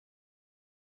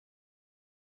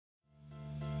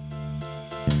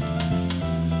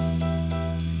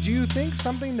think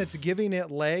something that's giving it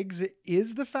legs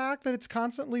is the fact that it's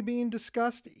constantly being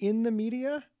discussed in the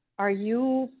media? Are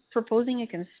you proposing a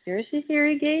conspiracy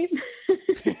theory, Gabe?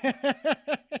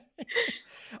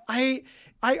 I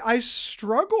I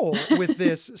struggle with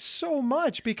this so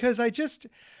much because I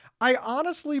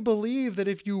honestly believe that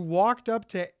if you walked up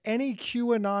to any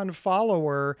QAnon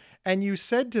follower and you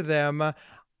said to them,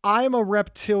 "I'm a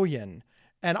reptilian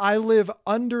and I live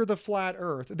under the flat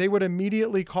earth," they would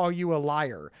immediately call you a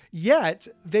liar. Yet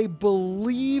they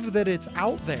believe that it's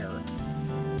out there.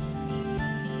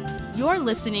 You're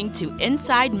listening to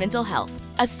Inside Mental Health,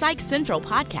 a Psych Central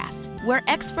podcast where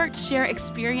experts share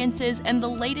experiences and the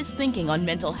latest thinking on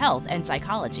mental health and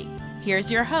psychology.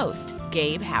 Here's your host,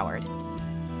 Gabe Howard.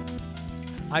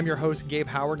 I'm your host, Gabe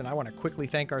Howard, and I want to quickly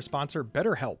thank our sponsor,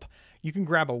 BetterHelp. You can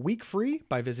grab a week free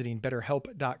by visiting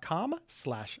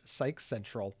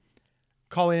betterhelp.com/psychcentral.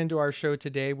 Calling into our show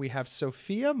today, we have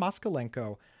Sofia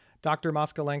Moskalenko. Dr.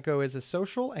 Moskalenko is a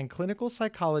social and clinical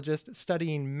psychologist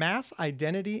studying mass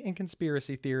identity and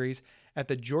conspiracy theories at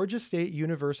the Georgia State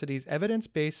University's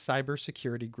evidence-based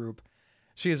cybersecurity group.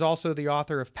 She is also the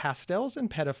author of Pastels and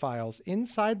Pedophiles: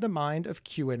 Inside the Mind of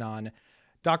QAnon.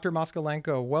 Dr.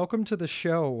 Moskalenko, welcome to the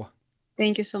show.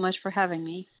 Thank you so much for having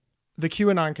me. The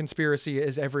QAnon conspiracy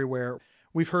is everywhere.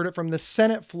 We've heard it from the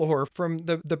Senate floor, from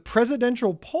the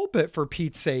presidential pulpit, for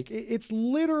Pete's sake. It's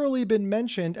literally been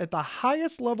mentioned at the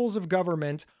highest levels of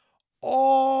government,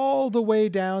 all the way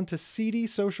down to seedy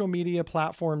social media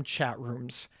platform chat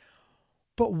rooms.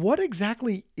 But what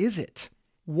exactly is it?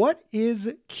 What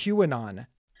is QAnon?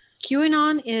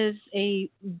 QAnon is a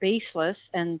baseless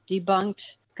and debunked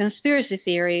conspiracy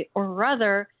theory, or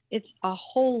rather, it's a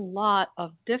whole lot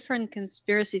of different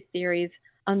conspiracy theories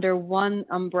under one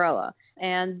umbrella.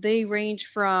 And they range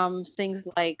from things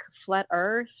like flat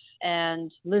earth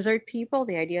and lizard people,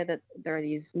 the idea that there are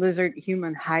these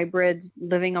lizard-human hybrids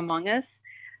living among us,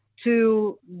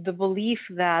 to the belief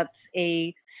that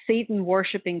a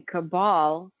Satan-worshipping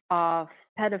cabal of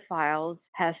pedophiles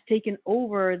has taken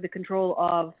over the control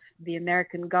of the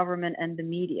American government and the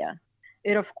media.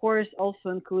 It, of course, also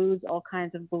includes all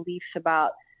kinds of beliefs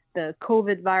about the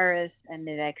COVID virus and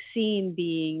the vaccine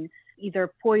being either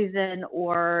poison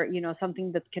or,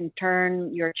 something that can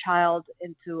turn your child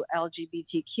into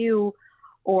LGBTQ,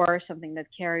 or something that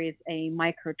carries a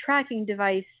micro-tracking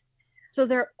device. So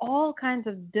there are all kinds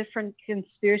of different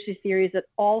conspiracy theories that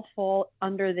all fall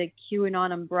under the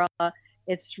QAnon umbrella.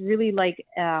 It's really like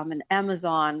an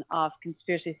Amazon of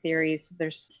conspiracy theories.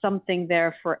 There's something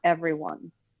there for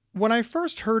everyone. When I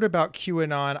first heard about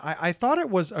QAnon, I thought it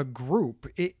was a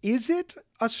group. Is it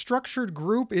a structured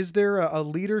group? Is there a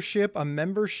leadership, a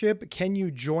membership? Can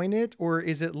you join it? Or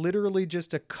is it literally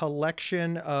just a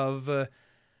collection of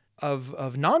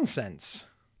nonsense?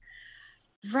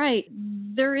 Right.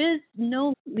 There is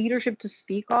no leadership to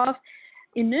speak of.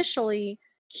 Initially,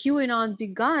 QAnon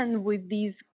began with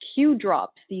these Q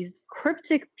drops, these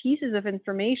cryptic pieces of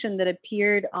information that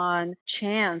appeared on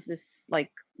Chance, this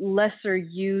lesser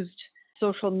used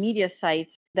social media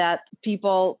sites that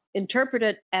people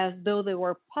interpreted as though they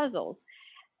were puzzles.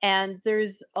 And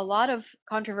there's a lot of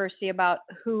controversy about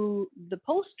who the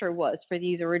poster was for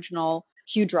these original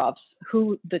Q drops,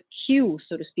 who the Q,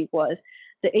 so to speak, was.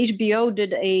 The HBO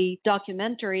did a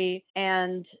documentary,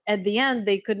 and at the end,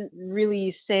 they couldn't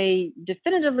really say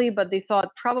definitively, but they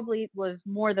thought probably it was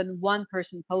more than one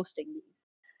person posting these.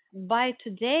 By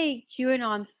today,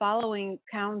 QAnon's following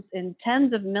counts in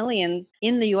tens of millions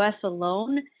in the US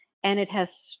alone, and it has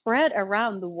spread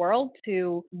around the world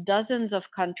to dozens of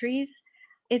countries.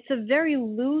 It's a very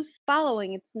loose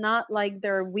following. It's not like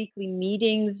there are weekly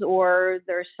meetings or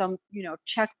there's some,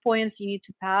 checkpoints you need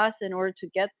to pass in order to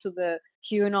get to the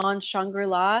QAnon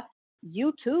Shangri-La.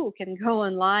 You too can go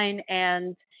online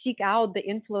and seek out the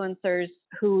influencers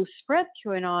who spread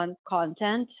QAnon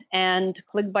content, and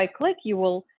click by click, you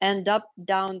will end up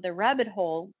down the rabbit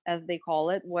hole, as they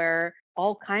call it, where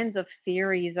all kinds of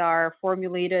theories are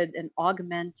formulated and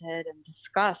augmented and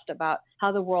discussed about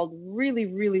how the world really,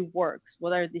 really works.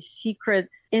 What are the secret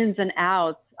ins and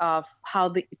outs of how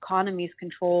the economy is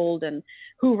controlled, and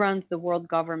who runs the world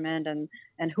government, and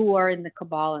who are in the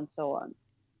cabal, and so on.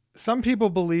 Some people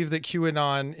believe that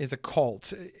QAnon is a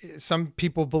cult. Some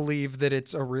people believe that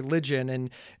it's a religion. And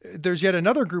there's yet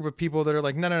another group of people that are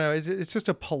like, no, it's just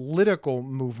a political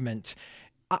movement.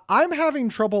 I'm having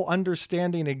trouble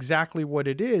understanding exactly what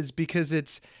it is because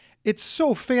it's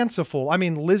so fanciful. I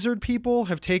mean, lizard people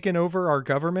have taken over our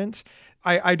government.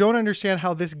 I don't understand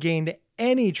how this gained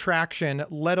any traction,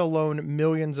 let alone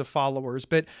millions of followers.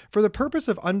 But for the purpose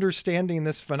of understanding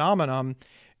this phenomenon,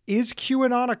 Is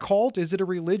QAnon a cult? Is it a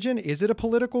religion? Is it a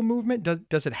political movement?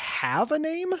 Does it have a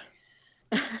name?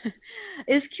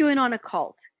 Is QAnon a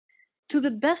cult? To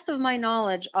the best of my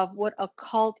knowledge of what a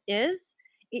cult is,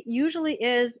 it usually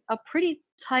is a pretty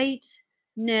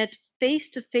tight-knit,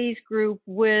 face-to-face group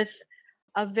with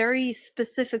a very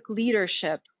specific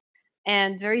leadership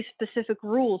and very specific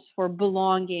rules for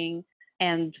belonging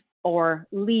and or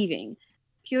leaving.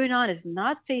 QAnon is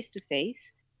not face-to-face.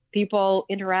 People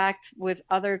interact with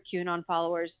other QAnon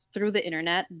followers through the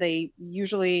internet. They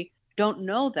usually don't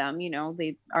know them.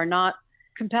 They are not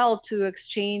compelled to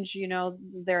exchange,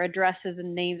 their addresses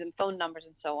and names and phone numbers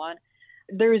and so on.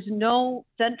 There is no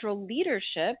central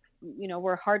leadership.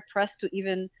 We're hard pressed to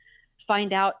even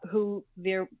find out who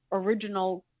their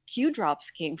original Q drops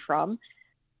came from.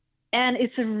 And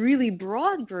it's a really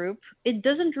broad group. It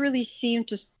doesn't really seem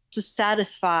to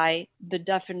satisfy the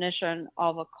definition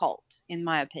of a cult, in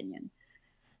my opinion.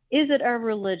 Is it a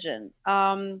religion?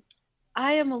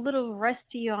 I am a little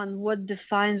rusty on what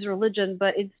defines religion,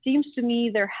 but it seems to me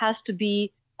there has to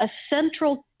be a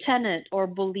central tenet or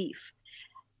belief.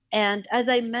 And as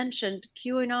I mentioned,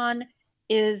 QAnon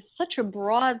is such a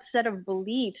broad set of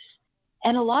beliefs,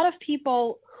 and a lot of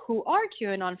people who are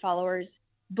QAnon followers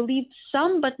believe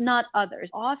some but not others,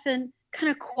 often kind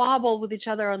of quabble with each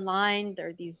other online. There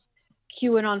are these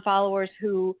QAnon followers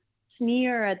who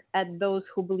sneer at those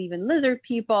who believe in lizard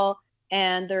people,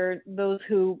 and there are those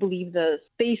who believe the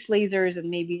space lasers, and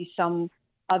maybe some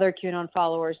other QAnon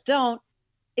followers don't.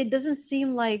 It doesn't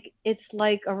seem like it's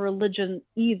like a religion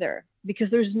either, because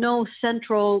there's no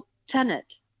central tenet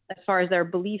as far as their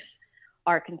beliefs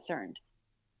are concerned.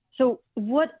 So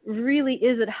what really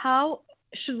is it? How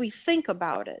should we think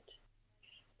about it?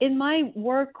 In my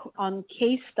work on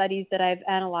case studies that I've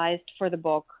analyzed for the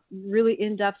book, really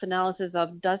in-depth analysis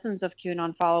of dozens of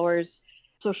QAnon followers,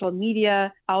 social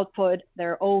media output,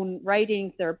 their own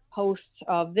writings, their posts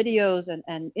of videos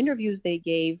and interviews they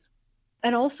gave,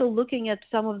 and also looking at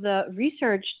some of the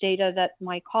research data that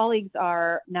my colleagues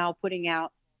are now putting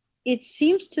out, it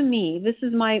seems to me, this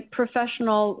is my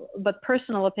professional but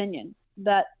personal opinion,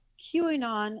 that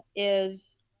QAnon is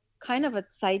kind of a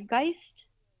zeitgeist.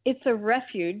 It's a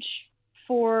refuge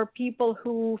for people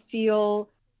who feel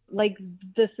like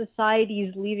the society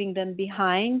is leaving them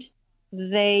behind.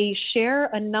 They share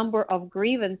a number of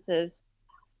grievances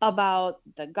about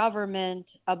the government,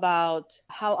 about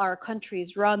how our countries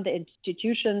run, the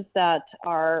institutions that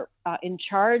are in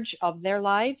charge of their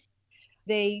lives.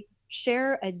 They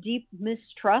share a deep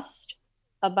mistrust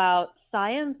about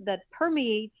science that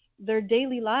permeates their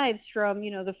daily lives, from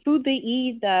the food they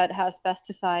eat that has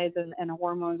pesticides and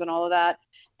hormones and all of that,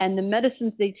 and the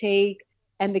medicines they take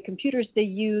and the computers they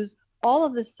use. All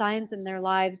of the science in their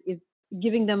lives is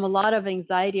giving them a lot of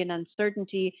anxiety and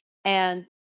uncertainty. And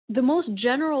the most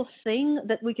general thing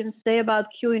that we can say about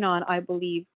QAnon, I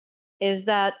believe, is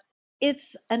that it's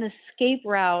an escape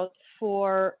route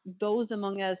for those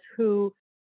among us who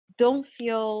don't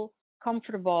feel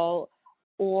comfortable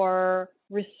or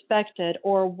respected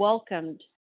or welcomed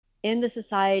in the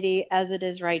society as it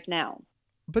is right now.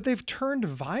 But they've turned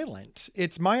violent.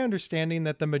 It's my understanding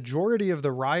that the majority of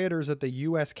the rioters at the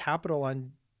U.S. Capitol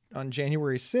on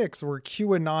January 6th were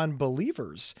QAnon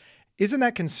believers. Isn't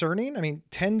that concerning? I mean,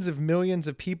 tens of millions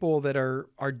of people that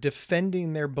are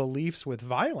defending their beliefs with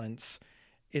violence.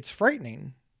 It's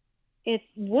frightening. It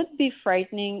would be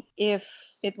frightening if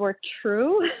it were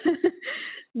true.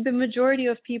 The majority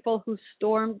of people who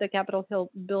stormed the Capitol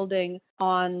Hill building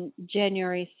on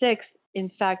January 6th, in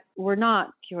fact, were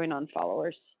not QAnon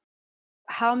followers.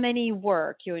 How many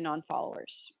were QAnon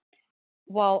followers?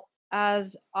 Well, as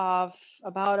of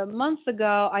about a month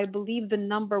ago, I believe the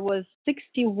number was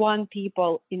 61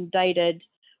 people indicted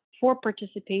for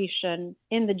participation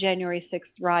in the January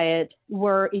 6th riot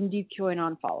were indeed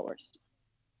QAnon followers.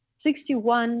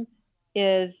 61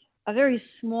 is a very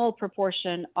small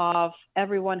proportion of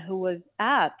everyone who was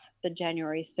at the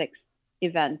January 6th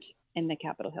event in the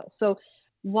Capitol Hill. So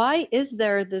why is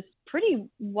there this pretty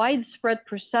widespread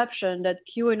perception that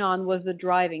QAnon was the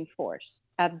driving force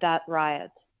at that riot?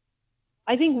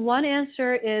 I think one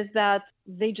answer is that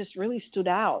they just really stood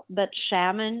out. That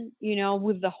shaman,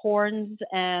 with the horns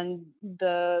and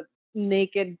the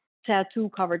naked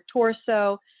tattoo-covered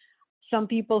torso, some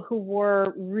people who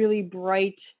wore really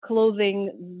bright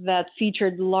clothing that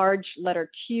featured large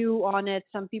letter Q on it,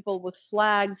 some people with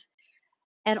flags,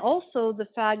 and also the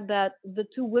fact that the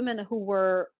two women who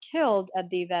were killed at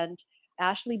the event,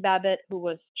 Ashley Babbitt, who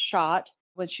was shot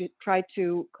when she tried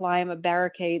to climb a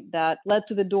barricade that led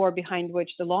to the door behind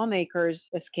which the lawmakers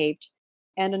escaped,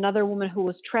 and another woman who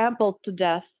was trampled to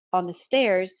death on the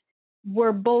stairs,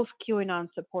 were both QAnon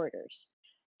supporters.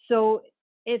 So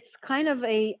it's kind of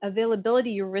a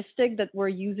availability heuristic that we're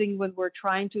using when we're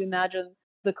trying to imagine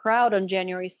the crowd on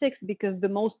January 6th, because the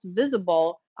most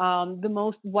visible, the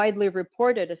most widely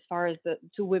reported as far as the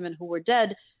two women who were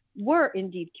dead were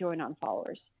indeed QAnon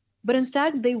followers. But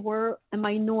instead, they were a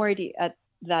minority at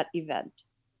that event.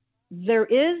 There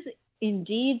is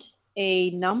indeed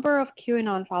a number of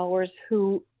QAnon followers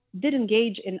who did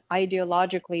engage in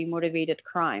ideologically motivated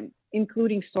crime,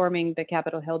 including storming the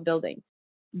Capitol Hill building.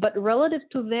 But relative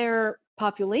to their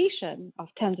population of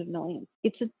tens of millions,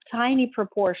 it's a tiny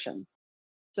proportion.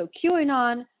 So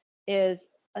QAnon is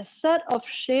a set of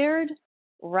shared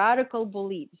radical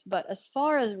beliefs. But as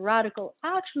far as radical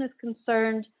action is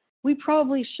concerned, we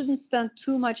probably shouldn't spend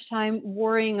too much time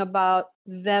worrying about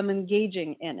them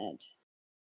engaging in it.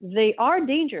 They are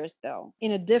dangerous, though,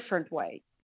 in a different way.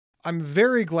 I'm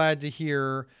very glad to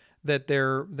hear that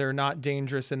they're not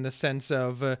dangerous in the sense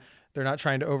of they're not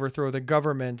trying to overthrow the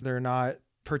government. They're not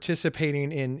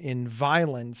participating in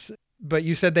violence. But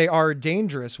you said they are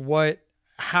dangerous.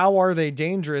 How are they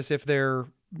dangerous if they're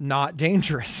not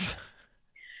dangerous?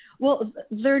 Well,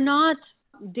 they're not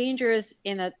dangerous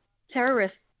in a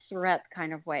terrorist threat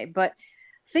kind of way. But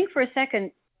think for a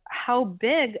second how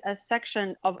big a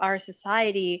section of our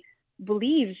society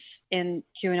believes in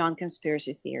QAnon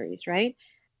conspiracy theories, right?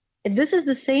 This is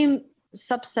the same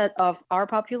subset of our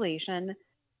population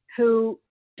who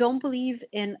don't believe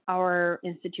in our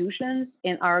institutions,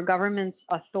 in our government's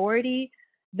authority.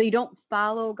 They don't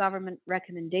follow government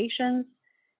recommendations.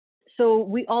 So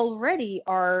we already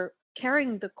are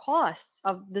carrying the costs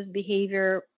of this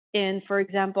behavior in, for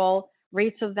example,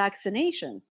 rates of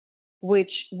vaccination,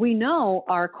 which we know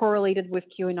are correlated with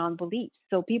QAnon beliefs.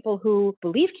 So people who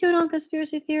believe QAnon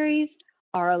conspiracy theories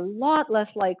are a lot less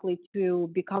likely to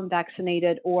become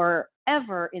vaccinated or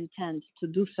ever intend to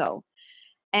do so.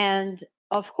 And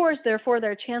of course, therefore,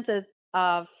 their chances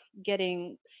of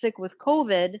getting sick with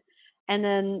COVID and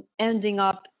then ending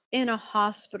up in a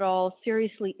hospital,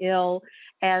 seriously ill,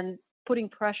 and putting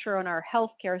pressure on our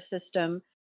healthcare system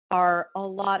are a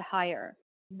lot higher.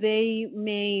 They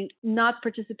may not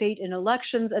participate in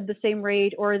elections at the same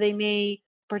rate, or they may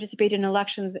participate in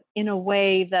elections in a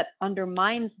way that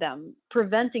undermines them,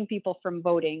 preventing people from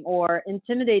voting or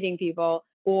intimidating people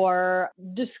or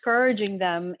discouraging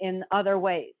them in other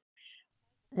ways.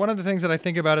 One of the things that I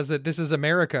think about is that this is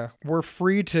America. We're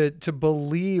free to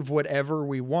believe whatever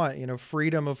we want. You know,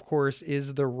 freedom, of course,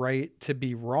 is the right to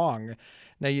be wrong.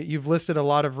 Now, you've listed a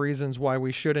lot of reasons why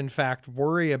we should, in fact,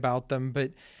 worry about them,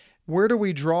 but where do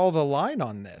we draw the line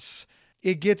on this?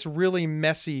 It gets really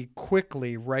messy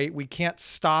quickly, right? We can't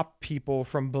stop people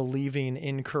from believing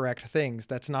incorrect things.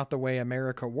 That's not the way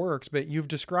America works, but you've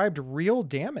described real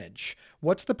damage.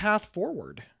 What's the path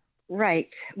forward? Right.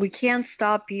 We can't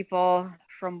stop people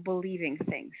from believing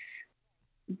things.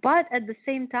 But at the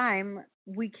same time,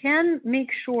 we can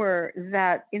make sure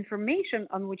that information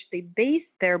on which they base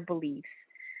their beliefs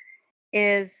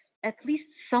is at least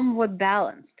somewhat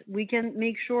balanced. We can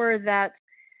make sure that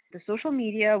the social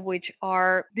media, which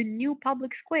are the new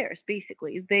public squares,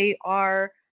 basically, they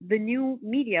are the new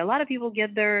media. A lot of people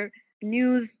get their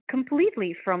news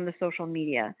completely from the social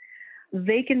media.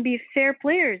 They can be fair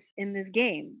players in this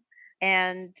game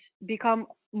and become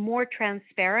more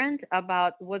transparent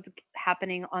about what's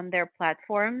happening on their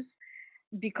platforms,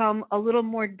 become a little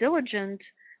more diligent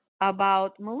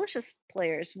about malicious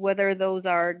players, whether those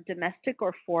are domestic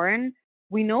or foreign.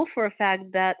 We know for a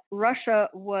fact that Russia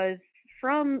was,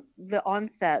 from the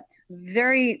onset,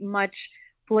 very much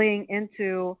playing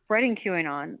into spreading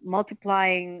QAnon,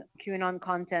 multiplying QAnon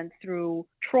content through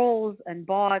trolls and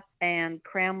bots and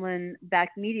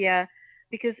Kremlin-backed media,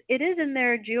 because it is in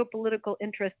their geopolitical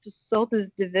interest to sow this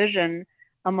division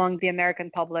among the American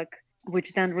public,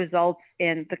 which then results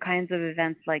in the kinds of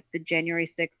events like the January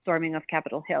 6th storming of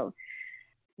Capitol Hill.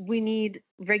 We need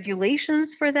regulations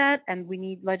for that, and we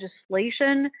need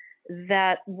legislation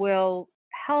that will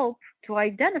help to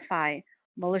identify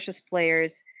malicious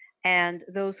players and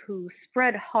those who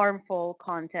spread harmful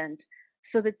content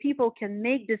so that people can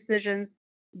make decisions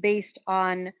based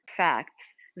on facts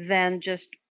than just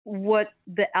what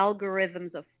the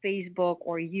algorithms of Facebook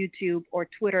or YouTube or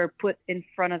Twitter put in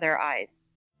front of their eyes.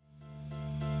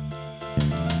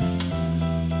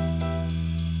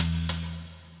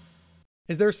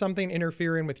 Is there something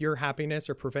interfering with your happiness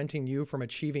or preventing you from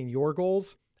achieving your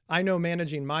goals? I know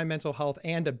managing my mental health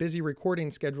and a busy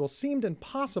recording schedule seemed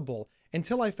impossible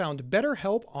until I found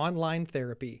BetterHelp Online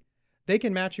Therapy. They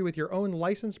can match you with your own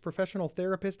licensed professional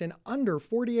therapist in under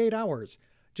 48 hours.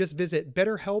 Just visit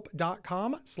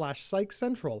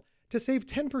betterhelp.com/psychcentral to save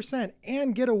 10%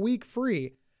 and get a week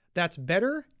free. That's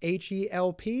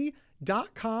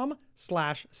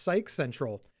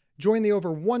betterhelp.com/psychcentral. Join the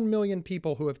over 1 million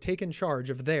people who have taken charge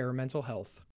of their mental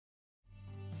health.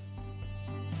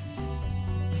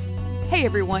 Hey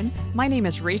everyone, my name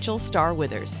is Rachel Starr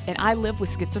Withers, and I live with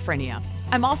schizophrenia.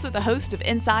 I'm also the host of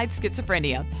Inside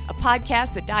Schizophrenia, a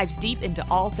podcast that dives deep into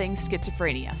all things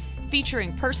schizophrenia,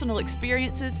 featuring personal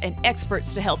experiences and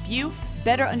experts to help you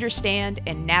better understand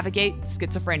and navigate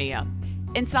schizophrenia.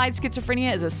 Inside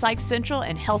Schizophrenia is a Psych Central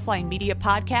and Healthline Media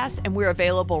podcast, and we're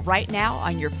available right now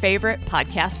on your favorite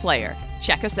podcast player.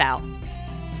 Check us out.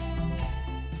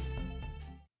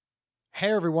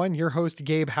 Hey everyone, your host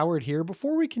Gabe Howard here.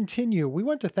 Before we continue, we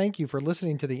want to thank you for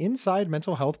listening to the Inside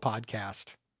Mental Health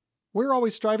Podcast. We're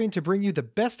always striving to bring you the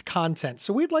best content,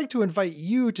 so we'd like to invite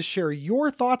you to share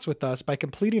your thoughts with us by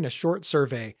completing a short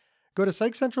survey. Go to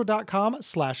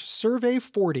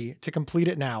psychcentral.com/survey40 to complete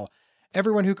it now.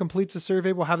 Everyone who completes the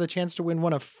survey will have the chance to win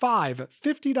one of 5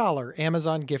 $50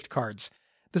 Amazon gift cards.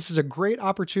 This is a great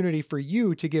opportunity for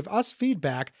you to give us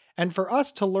feedback and for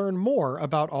us to learn more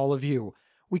about all of you.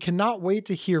 We cannot wait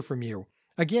to hear from you.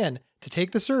 Again, to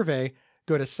take the survey,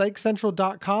 go to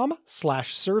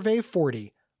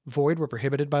psychcentral.com/survey40. Void where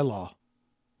prohibited by law.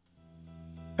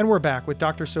 And we're back with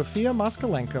Dr. Sofia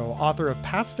Moskalenko, author of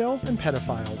Pastels and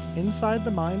Pedophiles, Inside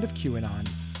the Mind of QAnon.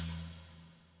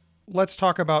 Let's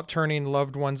talk about turning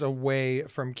loved ones away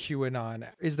from QAnon.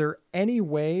 Is there any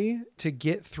way to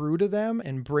get through to them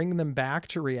and bring them back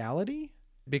to reality?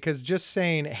 Because just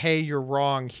saying, hey, you're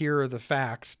wrong, here are the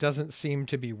facts, doesn't seem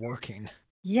to be working.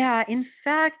 Yeah, in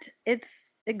fact, it's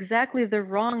exactly the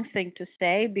wrong thing to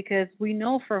say, because we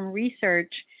know from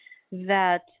research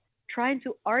that trying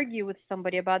to argue with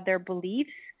somebody about their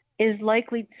beliefs is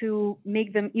likely to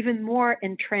make them even more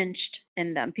entrenched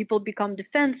in them. People become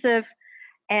defensive,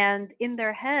 and in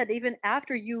their head, even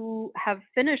after you have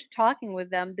finished talking with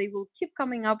them, they will keep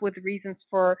coming up with reasons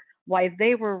for why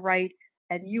they were right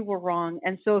and you were wrong.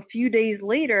 And so a few days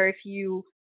later, if you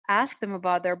ask them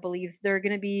about their beliefs, they're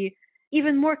going to be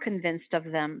even more convinced of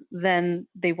them than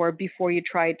they were before you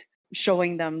tried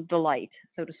showing them the light,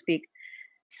 so to speak.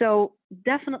 So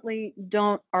definitely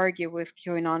don't argue with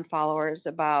QAnon followers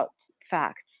about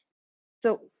facts.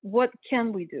 So what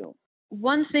can we do?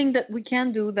 One thing that we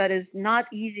can do that is not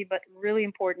easy but really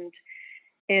important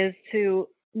is to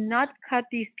not cut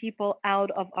these people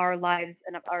out of our lives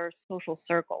and of our social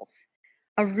circles.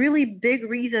 A really big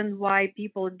reason why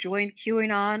people joined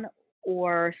QAnon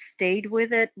or stayed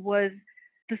with it was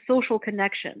the social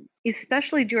connection.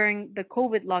 Especially during the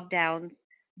COVID lockdowns,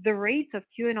 the rates of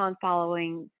QAnon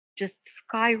following just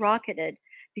skyrocketed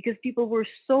because people were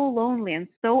so lonely and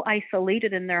so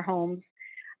isolated in their homes.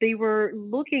 They were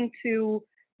looking to,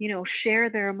 share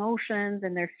their emotions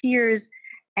and their fears,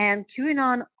 and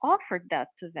QAnon offered that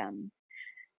to them.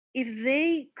 If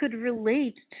they could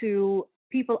relate to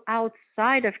people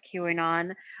outside of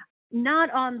QAnon, not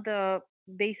on the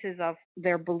basis of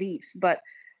their beliefs, but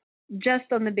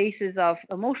just on the basis of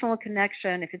emotional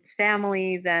connection. If it's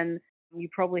family, then you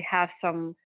probably have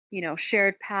some,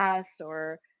 shared past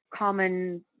or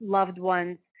common loved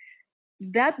ones.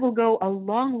 That will go a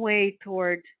long way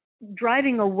toward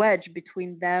driving a wedge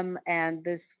between them and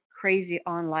this crazy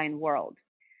online world.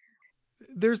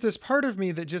 There's this part of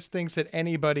me that just thinks that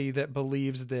anybody that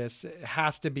believes this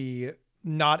has to be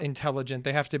not intelligent.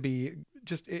 They have to be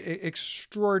just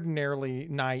extraordinarily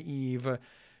naive,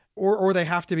 or they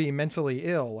have to be mentally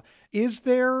ill. Is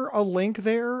there a link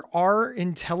there? Are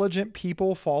intelligent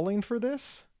people falling for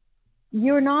this?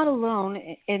 You're not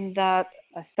alone in that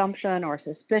assumption or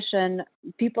suspicion.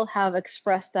 People have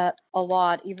expressed that a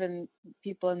lot. Even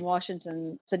people in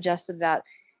Washington suggested that.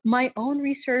 My own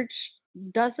research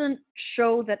doesn't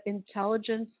show that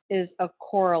intelligence is a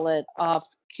correlate of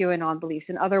QAnon beliefs.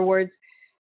 In other words,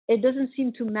 it doesn't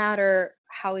seem to matter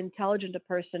how intelligent a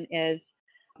person is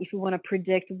if you want to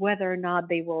predict whether or not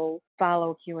they will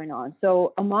follow QAnon.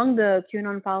 So among the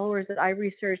QAnon followers that I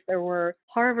researched, there were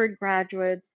Harvard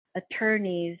graduates,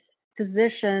 attorneys,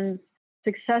 physicians,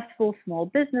 successful small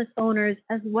business owners,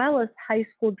 as well as high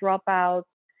school dropouts,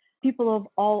 people of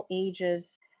all ages,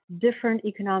 different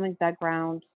economic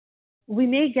backgrounds. We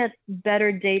may get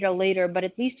better data later, but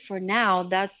at least for now,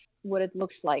 that's what it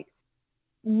looks like.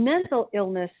 Mental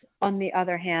illness, on the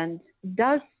other hand,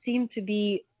 does seem to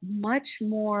be much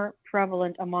more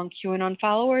prevalent among QAnon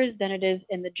followers than it is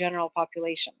in the general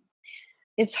population.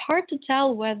 It's hard to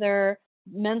tell whether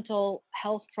mental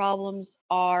health problems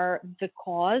are the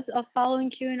cause of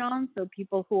following QAnon. So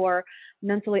people who are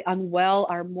mentally unwell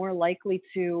are more likely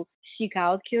to seek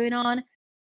out QAnon,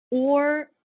 or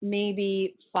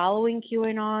maybe following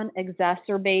QAnon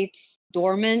exacerbates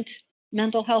dormant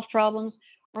mental health problems,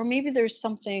 or maybe there's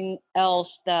something else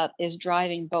that is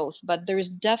driving both, but there's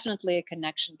definitely a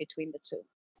connection between the two.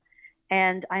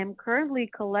 And I'm currently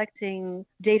collecting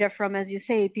data from, as you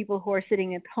say, people who are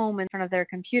sitting at home in front of their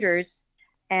computers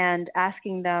and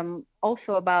asking them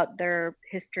also about their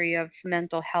history of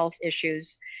mental health issues.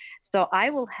 So I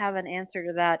will have an answer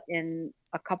to that in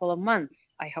a couple of months,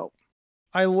 I hope.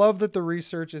 I love that the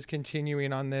research is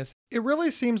continuing on this. It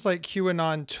really seems like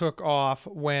QAnon took off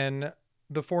when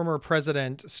the former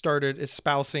president started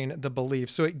espousing the belief.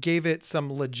 So it gave it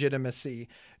some legitimacy.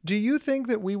 Do you think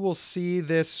that we will see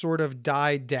this sort of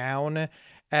die down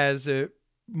as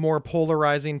more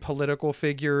polarizing political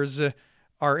figures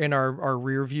are in our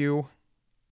rear view?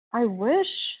 I wish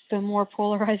the more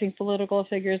polarizing political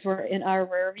figures were in our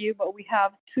rear view, but we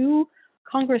have two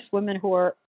congresswomen who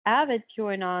are avid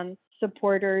QAnon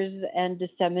supporters and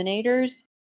disseminators,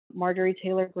 Marjorie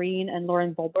Taylor Greene and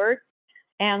Lauren Boebert.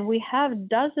 And we have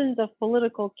dozens of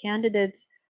political candidates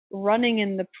running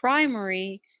in the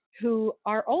primary who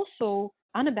are also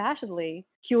unabashedly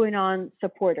QAnon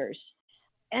supporters.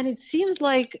 And it seems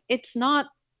like it's not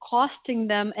costing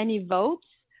them any votes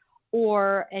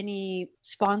or any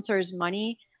sponsors'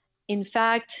 money. In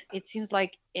fact, it seems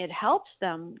like it helps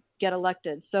them get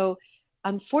elected. So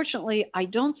unfortunately, I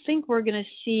don't think we're going to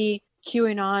see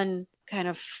QAnon kind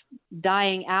of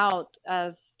dying out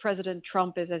as President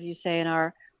Trump is, as you say, in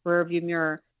our rearview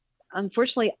mirror.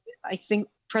 Unfortunately, I think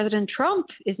President Trump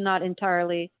is not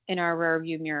entirely in our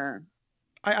rearview mirror.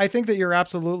 I think that you're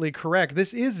absolutely correct.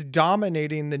 This is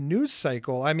dominating the news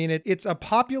cycle. I mean, it's a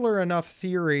popular enough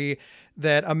theory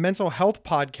that a mental health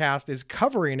podcast is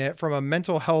covering it from a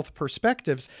mental health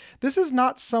perspective. This is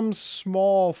not some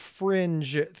small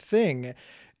fringe thing.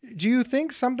 Do you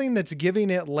think something that's giving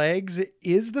it legs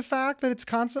is the fact that it's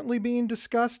constantly being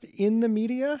discussed in the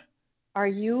media? Are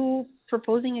you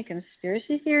proposing a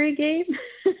conspiracy theory, Gabe?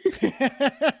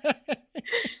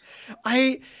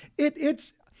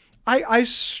 I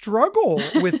struggle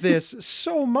with this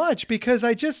so much because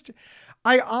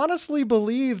I honestly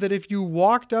believe that if you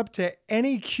walked up to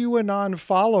any QAnon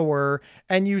follower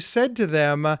and you said to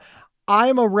them,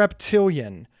 I'm a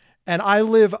reptilian and I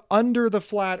live under the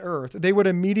flat earth, they would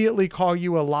immediately call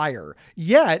you a liar.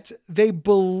 Yet they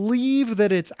believe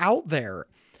that it's out there.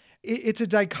 It's a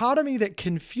dichotomy that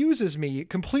confuses me,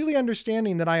 completely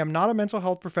understanding that I am not a mental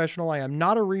health professional. I am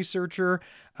not a researcher.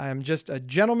 I am just a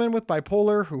gentleman with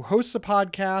bipolar who hosts a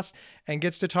podcast and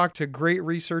gets to talk to great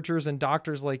researchers and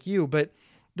doctors like you. But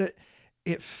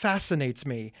it fascinates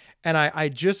me. And I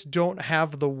just don't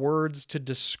have the words to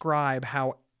describe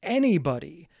how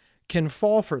anybody can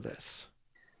fall for this.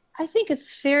 I think it's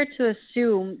fair to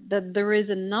assume that there is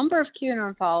a number of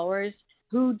QAnon followers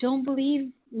who don't believe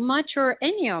much or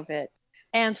any of it.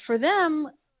 And for them,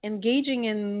 engaging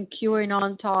in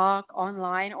QAnon talk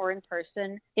online or in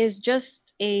person is just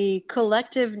a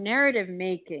collective narrative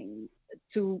making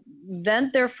to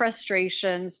vent their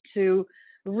frustrations, to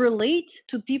relate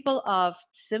to people of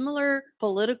similar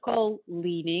political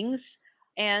leanings.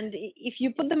 And if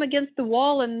you put them against the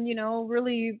wall and,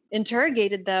 really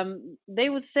interrogated them, they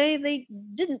would say they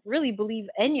didn't really believe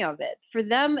any of it. For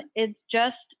them, it's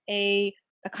just a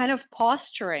kind of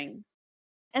posturing.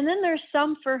 And then there's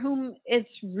some for whom it's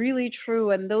really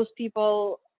true. And those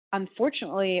people,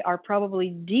 unfortunately, are probably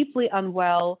deeply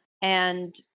unwell.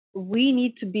 And we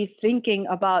need to be thinking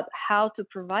about how to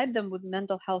provide them with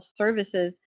mental health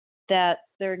services that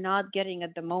they're not getting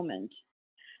at the moment.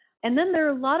 And then there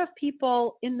are a lot of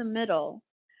people in the middle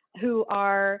who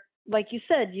are, like you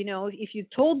said, if you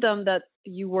told them that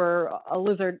you were a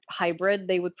lizard hybrid,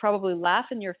 they would probably laugh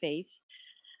in your face.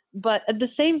 But at the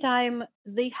same time,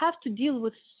 they have to deal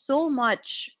with so much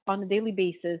on a daily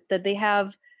basis that they have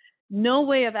no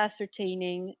way of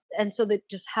ascertaining. And so they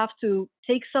just have to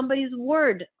take somebody's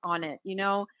word on it.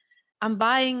 I'm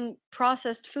buying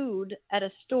processed food at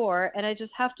a store and I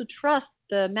just have to trust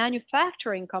the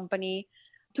manufacturing company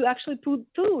to actually put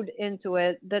food into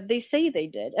it that they say they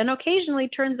did. And occasionally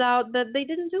it turns out that they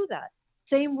didn't do that.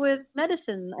 Same with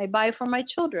medicine I buy for my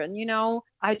children.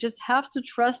 I just have to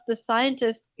trust the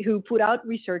scientists who put out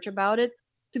research about it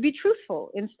to be truthful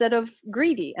instead of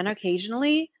greedy. And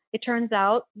occasionally it turns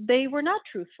out they were not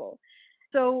truthful.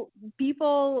 So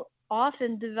people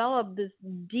often develop this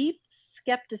deep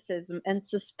skepticism and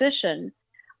suspicion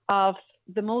of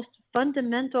the most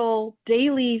fundamental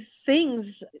daily things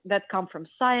that come from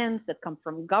science, that come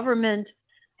from government,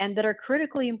 and that are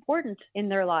critically important in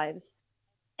their lives.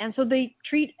 And so they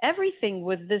treat everything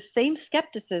with this same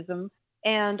skepticism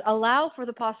and allow for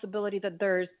the possibility that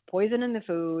there's poison in the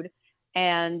food,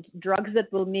 and drugs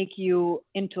that will make you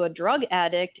into a drug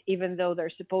addict, even though they're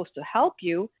supposed to help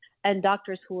you, and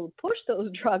doctors who will push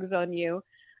those drugs on you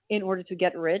in order to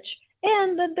get rich,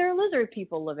 and that there are lizard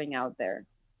people living out there.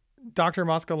 Dr.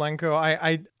 Moskalenko,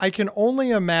 I can only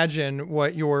imagine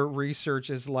what your research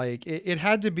is like. It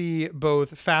had to be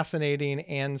both fascinating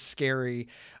and scary,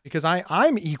 because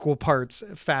I'm equal parts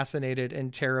fascinated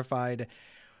and terrified.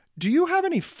 Do you have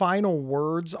any final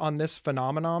words on this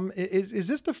phenomenon? Is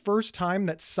this the first time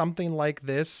that something like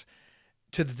this,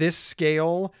 to this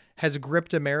scale, has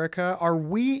gripped America? Are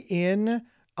we in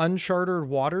uncharted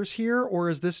waters here, or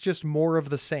is this just more of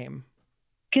the same?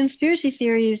 Conspiracy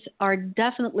theories are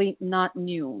definitely not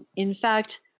new. In fact,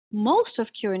 most of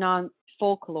QAnon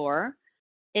folklore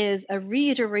is a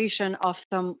reiteration of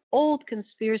some old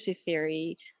conspiracy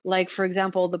theory, like, for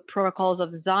example, the Protocols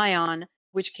of Zion,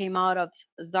 which came out of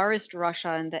Tsarist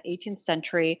Russia in the 18th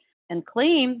century and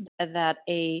claimed that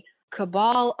a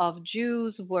cabal of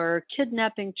Jews were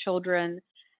kidnapping children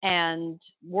and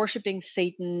worshiping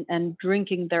Satan and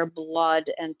drinking their blood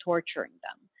and torturing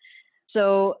them.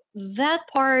 So that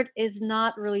part is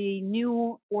not really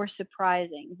new or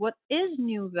surprising. What is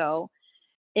new, though,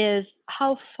 is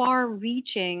how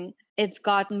far-reaching it's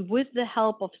gotten with the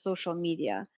help of social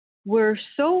media. We're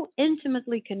so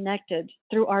intimately connected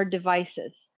through our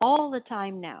devices all the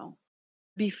time now.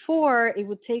 Before, it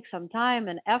would take some time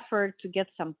and effort to get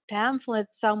some pamphlet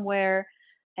somewhere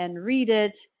and read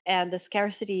it, and the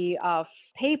scarcity of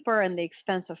paper and the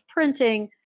expense of printing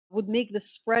would make the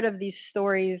spread of these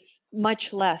stories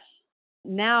much less.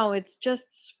 Now it's just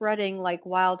spreading like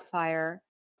wildfire.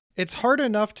 It's hard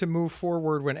enough to move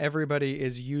forward when everybody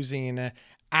is using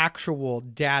actual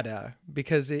data,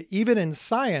 because even in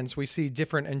science, we see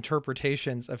different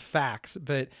interpretations of facts.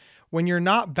 But when you're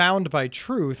not bound by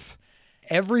truth,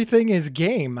 everything is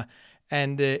game.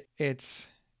 And it's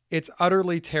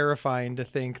utterly terrifying to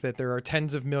think that there are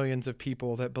tens of millions of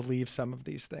people that believe some of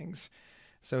these things.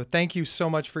 So thank you so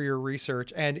much for your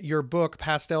research and your book,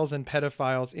 Pastels and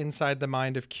Pedophiles, Inside the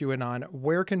Mind of QAnon.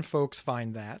 Where can folks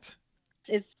find that?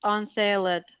 It's on sale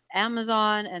at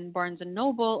Amazon and Barnes &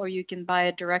 Noble, or you can buy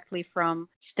it directly from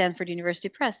Stanford University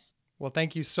Press. Well,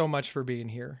 thank you so much for being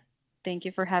here. Thank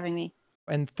you for having me.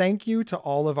 And thank you to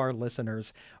all of our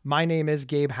listeners. My name is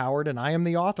Gabe Howard, and I am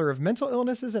the author of Mental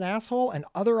Illness is an Asshole and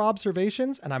Other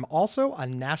Observations, and I'm also a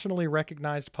nationally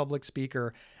recognized public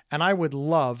speaker, and I would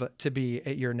love to be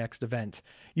at your next event.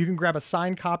 You can grab a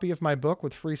signed copy of my book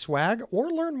with free swag or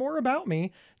learn more about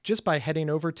me just by heading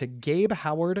over to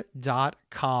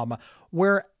GabeHoward.com.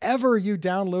 Wherever you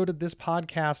downloaded this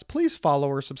podcast, please follow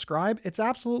or subscribe. It's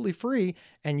absolutely free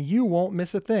and you won't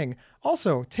miss a thing.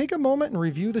 Also, take a moment and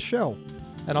review the show.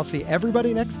 And I'll see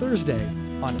everybody next Thursday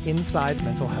on Inside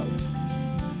Mental Health.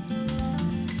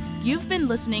 You've been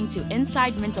listening to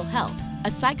Inside Mental Health,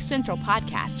 a Psych Central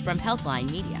podcast from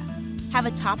Healthline Media. Have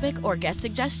a topic or guest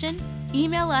suggestion?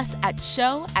 Email us at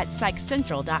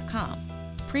show@psychcentral.com.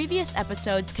 Previous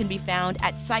episodes can be found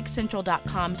at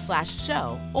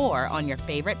psychcentral.com/show or on your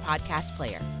favorite podcast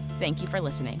player. Thank you for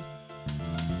listening.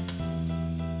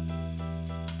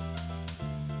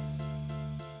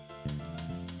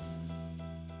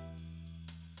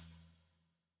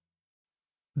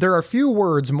 There are few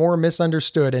words more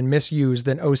misunderstood and misused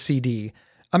than OCD.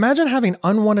 Imagine having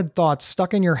unwanted thoughts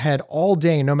stuck in your head all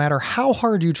day, no matter how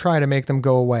hard you try to make them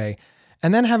go away,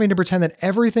 and then having to pretend that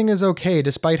everything is okay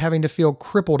despite having to feel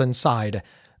crippled inside.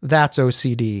 That's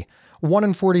OCD. 1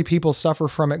 in 40 people suffer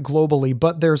from it globally,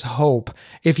 but there's hope.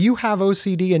 If you have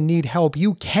OCD and need help,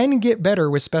 you can get better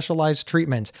with specialized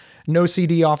treatment.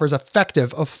 NoCD offers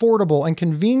effective, affordable, and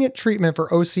convenient treatment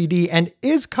for OCD and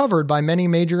is covered by many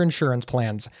major insurance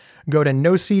plans. Go to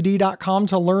nocd.com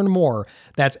to learn more.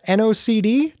 That's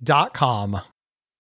nocd.com.